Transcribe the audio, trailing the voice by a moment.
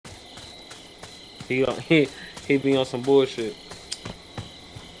He be on some bullshit.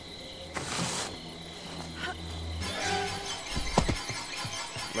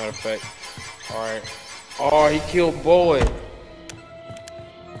 Matter of fact, all right. Oh, he killed Boy.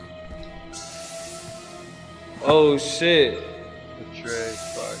 Oh shit. Betray,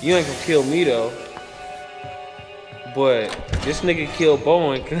 fuck. You ain't gonna kill me though. But this nigga killed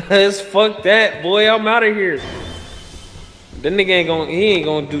Bowen, cause fuck that, boy. I'm out of here. That nigga ain't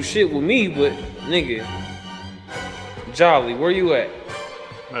gonna do shit with me, but nigga. Jolly, where you at?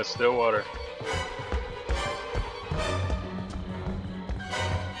 I'm at Stillwater.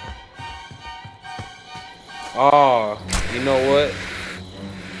 Oh, you know what?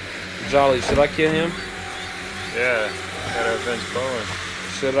 Jolly, should I kill him? Yeah, gotta avenge Bowen.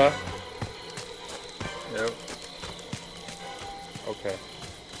 Should I? Yep. Okay.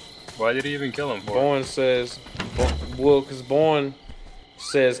 Why did he even kill him for? Bowen says, well, cause Bowen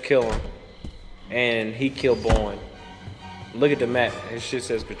says kill him, and he killed Bowen. Look at the map. His shit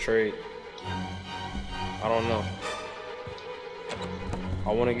says betrayed. I don't know.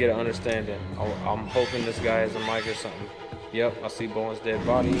 I want to get an understanding. I'm hoping this guy has a mic or something. Yep, I see Bowen's dead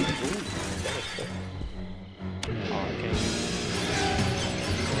body. Ooh, that was cool. Oh, I can't.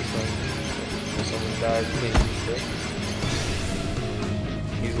 Someone died.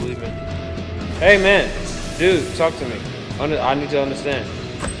 He's leaving. Hey, man. Dude, talk to me. I need to understand.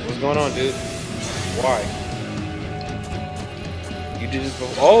 What's going on, dude? Why? You did this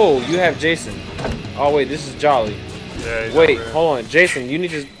before? Oh, you have Jason. Oh, wait, this is Jolly. Yeah, wait, hold on. Jason, you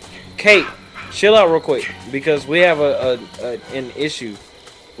need to... Kate, chill out real quick. Because we have an issue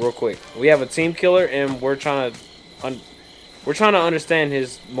real quick. We have a team killer, and we're trying to understand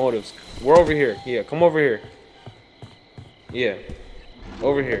his motives. We're over here. Yeah, come over here. Yeah.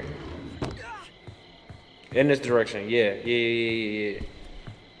 Over here. In this direction. Yeah.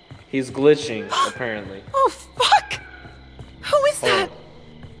 He's glitching, apparently. Oh, fuck! Who is that?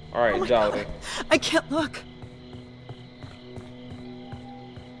 Alright, oh Jolly. God. I can't look.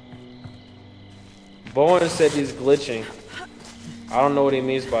 Bowen said he's glitching. I don't know what he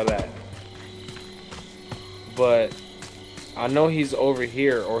means by that. But I know he's over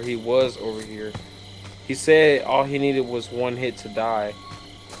here, or he was over here. He said all he needed was one hit to die.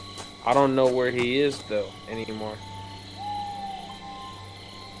 I don't know where he is though anymore.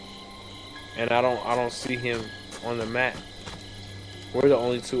 And I don't see him on the map. We're the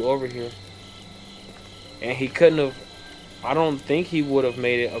only two over here. And he couldn't have, I don't think he would have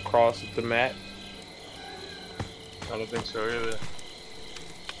made it across the map. I don't think so either.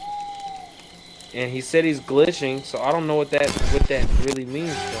 And he said he's glitching, so I don't know what that really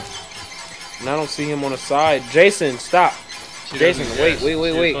means though. And I don't see him on the side. Jason, stop. Jason, wait.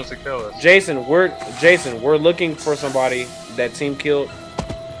 Jason, we're looking for somebody that team killed.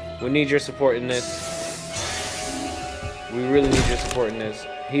 We need your support in this. We really need your support in this.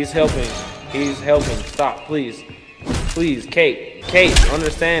 He's helping. Stop, please. Please, Kate,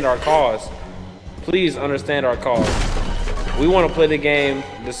 understand our cause. Please understand our cause. We want to play the game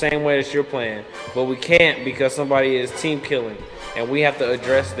the same way as you're playing, but we can't because somebody is team killing, and we have to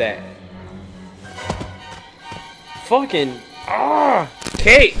address that. Fucking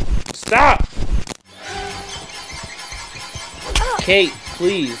Kate, stop. Kate,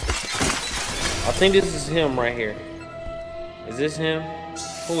 please. I think this is him right here. Is this him?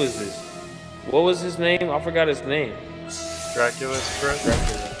 Who is this? What was his name? I forgot his name. Dracula, correct?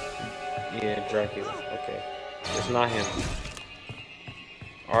 Dracula. Yeah, Dracula. Okay. It's not him.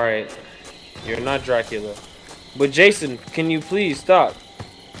 Alright. You're not Dracula. But Jason, can you please stop?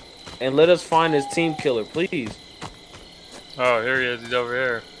 And let us find his team killer, please. Oh, here he is. He's over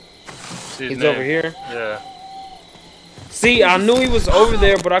here. He's over here? Yeah. See, I knew he was over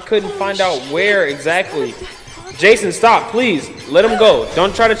there, but I couldn't find out where exactly. Jason, stop, please. Let him go.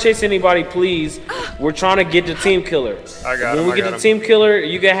 Don't try to chase anybody, please. We're trying to get the team killer. I got him. When we get the team killer,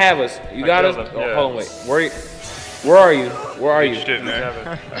 you can have us. You got us? Oh, yeah. hold on, wait. Where are you? Where are you? Shit,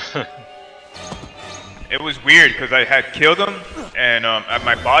 man. It was weird because I had killed him, and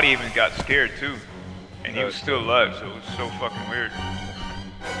my body even got scared too, and he was still alive. So it was so fucking weird.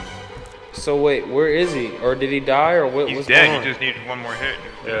 So wait, where is he? Or did he die? Or what? He's dead. He just needed one more hit.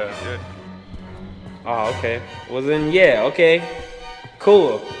 Yeah. He's dead. Oh, okay. Well then, yeah, okay.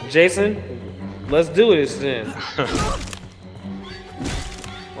 Cool. Jason, let's do this then.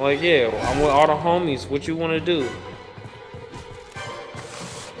 Like, yeah, I'm with all the homies. What you want to do?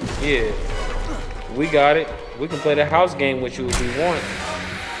 Yeah. We got it. We can play the house game with you if we want.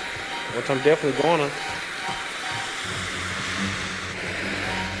 Which I'm definitely gonna.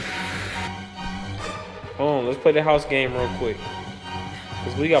 Hold on, let's play the house game real quick.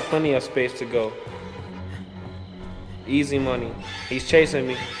 Because we got plenty of space to go. Easy money. He's chasing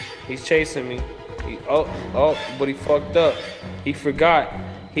me. He's chasing me. Oh, but he fucked up. He forgot.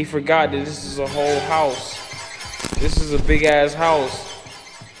 He forgot that this is a whole house. This is a big ass house.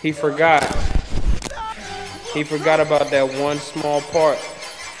 He forgot. He forgot about that one small part.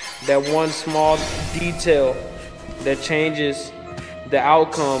 That one small detail that changes the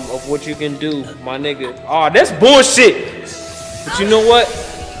outcome of what you can do, my nigga. Oh, that's bullshit. But you know what?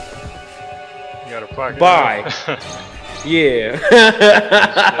 You got a pocket. Bye. Yeah.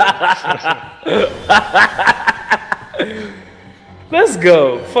 Let's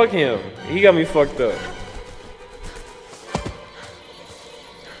go. Fuck him. He got me fucked up.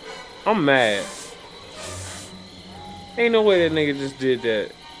 I'm mad. Ain't no way that nigga just did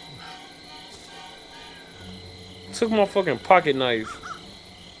that. Took my fucking pocket knife.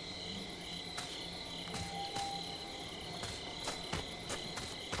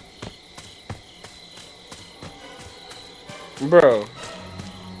 Bro,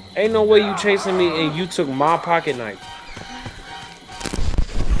 ain't no way you chasing me and you took my pocket knife.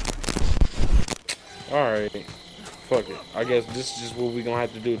 Alright. Fuck it. I guess this is just what we gonna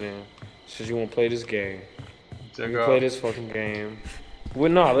have to do then. Since you wanna play this game. You can play this fucking game. Well,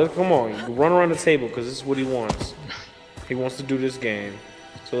 nah, let's come on. Run around the table because this is what he wants. He wants to do this game.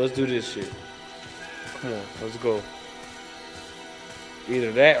 So let's do this shit. Come on, let's go.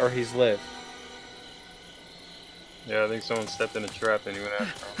 Either that or he's left. Yeah, I think someone stepped in a trap and he went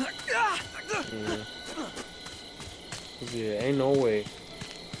after him. Yeah, ain't no way.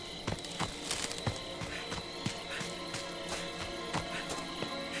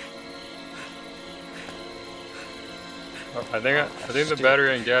 I think the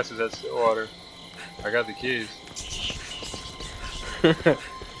battery and gas is at Stillwater. I got the keys.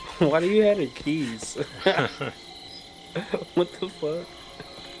 Why do you have the keys? What the fuck?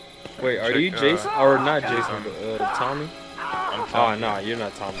 Wait, are you Jason? Or not Jason, but Tommy? I'm Tommy. Oh, nah, you're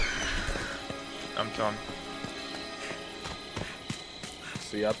not Tommy. I'm Tommy.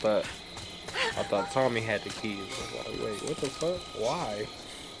 See, I thought Tommy had the keys. I was like, wait, what the fuck? Why?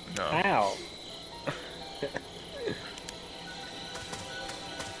 No. How?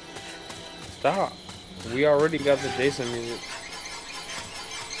 Stop. We already got the Jason music.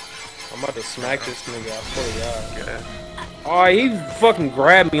 I'm about to smack this nigga, I swear to God. Yeah. Oh, he fucking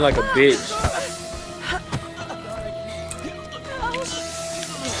grabbed me like a bitch.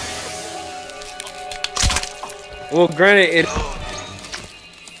 Well, granted, it...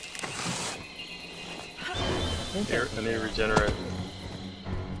 I need to regenerate.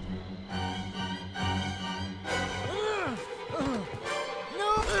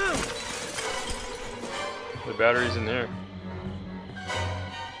 The battery's in here.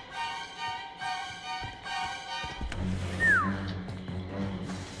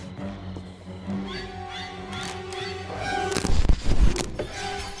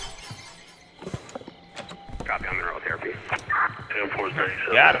 Copy on mineral therapy.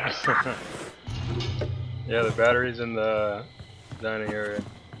 437. Got him. Yeah, the battery's in the dining area.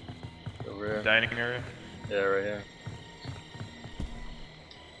 Over here. Dining area. Yeah, right here.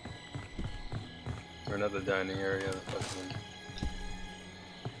 Or another dining area.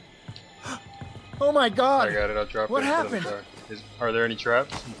 Oh my god! I got it, I'll drop What it. happened? Are there any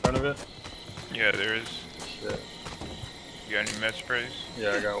traps in front of it? Yeah, there is. Shit. You got any med sprays?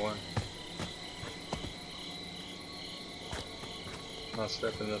 Yeah, I got one. I'll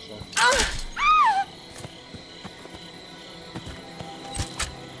step in this one.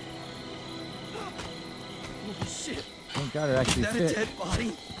 Holy shit. Thank god it actually Is that a fit. dead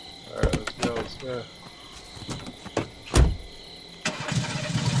body? Alright, let's go, let's go.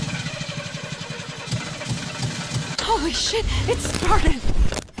 Holy shit, it started!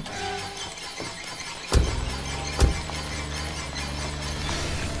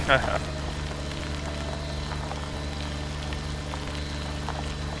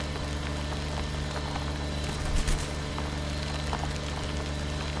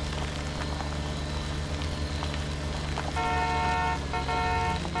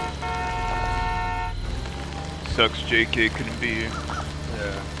 Sucks JK couldn't be here.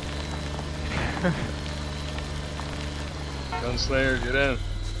 Yeah. Gunslayer, get in.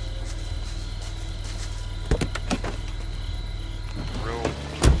 Real.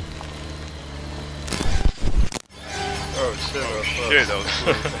 Oh shit, Oh that was close. shit, that was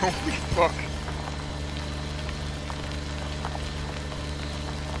close. Holy fuck.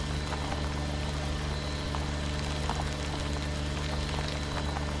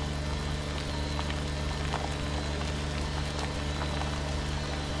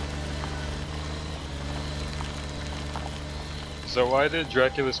 So why did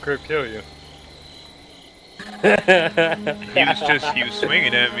Dracula's crib kill you? He was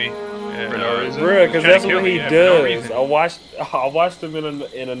swinging at me. And, For no reason? Bruh, because Trying that's to kill what me, he yeah, for no does. reason. I watched him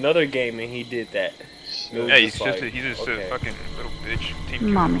in another game and he did that. It was Yeah, he's just like, just okay. a fucking little bitch. Team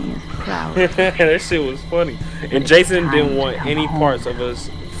killer. Mommy is proud. That shit was funny. And Jason didn't want any parts of us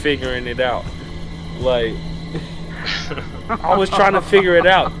figuring it out. Like, I was trying to figure it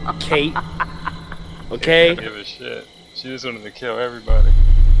out, Kate. Okay? Give a shit. She just wanted to kill everybody.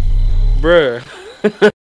 Bruh.